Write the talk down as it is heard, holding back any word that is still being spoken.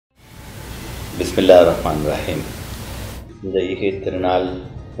பிஸ்மில்லாஹிர்ரஹ்மானிர்ரஹீம். இந்த ஈகை திருநாள்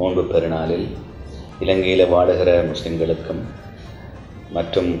நோன்பு பெருநாளில் இலங்கையில் வாழுகிற முஸ்லிம்களுக்கும்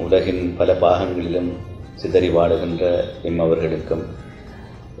மற்றும் உலகின் பல பாகங்களிலும் சிதறி வாழுகின்ற எம்மவர்களுக்கும்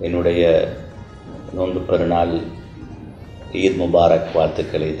என்னுடைய நோன்பு பெருநாள் ஈத் முபாரக்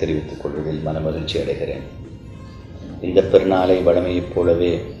வாழ்த்துக்களை தெரிவித்துக் கொள்வதில் மனமகிழ்ச்சி அடைகிறேன். இந்த பெருநாளை வழமையைப்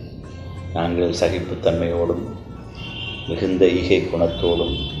போலவே நாங்கள் சகிப்புத்தன்மையோடும் மிகுந்த ஈகை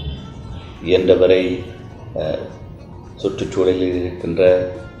குணத்தோடும் இயன்றவரை சுற்றுச்சூழலில் இருக்கின்ற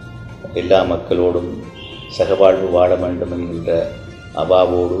எல்லா மக்களோடும் சகவாழ்வு வாழ வேண்டும் என்கின்ற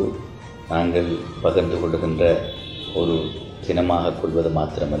அவாவோடு நாங்கள் பகிர்ந்து கொள்கின்ற ஒரு தினமாக கொள்வது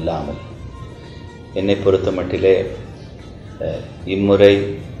மாத்திரமல்லாமல், என்னை பொறுத்த மட்டிலே இம்முறை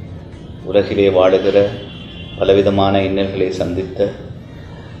உலகிலே வாழுகிற பலவிதமான இன்னல்களை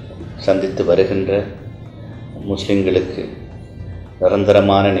சந்தித்து வருகின்ற முஸ்லிம்களுக்கு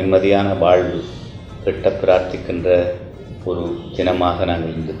நிரந்தரமான நிம்மதியான வாழ்வு கிட்ட பிரார்த்திக்கின்ற ஒரு தினமாக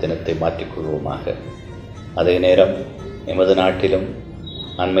நாங்கள் இந்த தினத்தை மாற்றிக்கொள்வோமாக. அதே நேரம் எமது நாட்டிலும்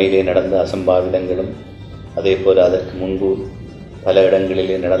அண்மையிலே நடந்த அசம்பாவிதங்களும் அதே போல் அதற்கு முன்பு பல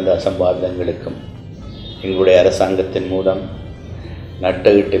இடங்களிலே நடந்த அசம்பாவிதங்களுக்கும் எங்களுடைய அரசாங்கத்தின் மூலம்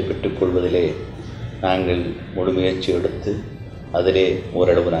நட்டஈட்டை பெற்றுக்கொள்வதிலே நாங்கள் முழுமுயற்சி எடுத்து அதிலே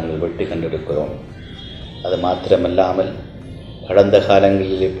ஓரளவு நாங்கள் வெற்றி கண்டிருக்கிறோம். அது மாத்திரமல்லாமல் கடந்த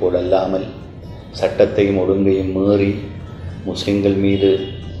காலங்களிலே போலல்லாமல் சட்டத்தையும் ஒழுங்கையும் மீறி முஸ்லிம்கள் மீது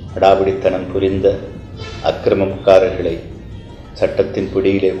அடாவடித்தனம் புரிந்த அக்கிரமக்காரர்களை சட்டத்தின்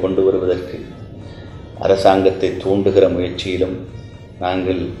பிடியிலே கொண்டு வருவதற்கு அரசாங்கத்தை தூண்டுகிற முயற்சியிலும்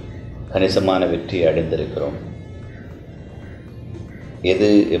நாங்கள் கணிசமான வெற்றியை அடைந்திருக்கிறோம். எது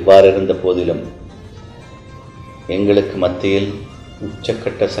எவ்வாறு இருந்த போதிலும் எங்களுக்கு மத்தியில்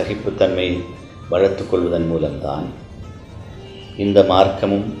உச்சக்கட்ட சகிப்புத்தன்மையை வளர்த்து கொள்வதன் மூலம்தான் இந்த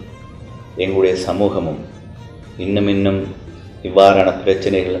மார்க்கமும் எங்களுடைய சமூகமும் இன்னும் இவ்வாறான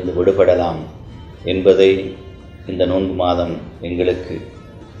பிரச்சனைகளிலிருந்து விடுபடலாம் என்பதை இந்த நோன்பு மாதம் எங்களுக்கு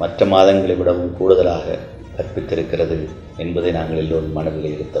மற்ற மாதங்களை விடவும் கூடுதலாக கற்பித்திருக்கிறது என்பதை நாங்கள் எல்லோரும்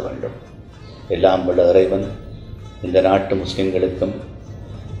மனதில் இருத்த வேண்டும். எல்லாம் வல்ல இறைவன் இந்த நாட்டு முஸ்லிம்களுக்கும்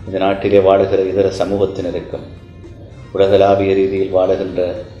இந்த நாட்டிலே வாழுகிற இதர சமூகத்தினருக்கும் உலகளாவிய ரீதியில் வாழுகின்ற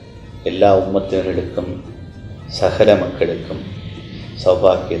எல்லா உம்மத்தினர்களுக்கும் சகல மக்களுக்கும்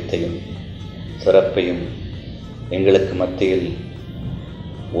சௌபாக்கியத்தையும் சிறப்பையும் எங்களுக்கு மத்தியில்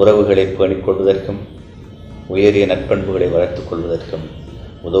உறவுகளை பேணிக் கொள்வதற்கும் உயரிய நற்பண்புகளை வளர்த்து கொள்வதற்கும்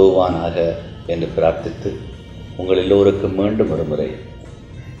உதவுவானாக என்று பிரார்த்தித்து உங்கள் எல்லோருக்கும் மீண்டும் ஒரு முறை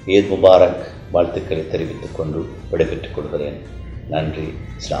ஈத் முபாரக் வாழ்த்துக்களை தெரிவித்துக் கொண்டு விடைபெற்றுக் கொள்கிறேன். நன்றி.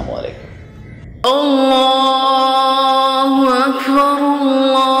 அஸ்ஸலாமு அலைக்கும். அல்லாஹு அக்பர்,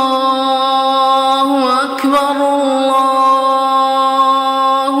 அல்லாஹு அக்பர்,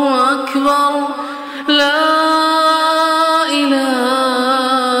 அல்லாஹு அக்பர், லா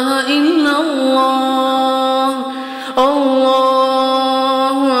இலாஹ இல்லல்லாஹ்,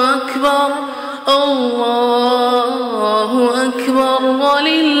 அல்லாஹு அக்பர், அல்லாஹு அக்பர்,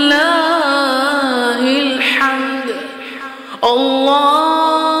 வலில்லாஹில் ஹம்த்.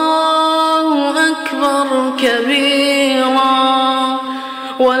 الله أكبر كبيرا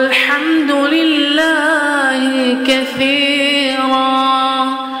والحمد لله كثيرا.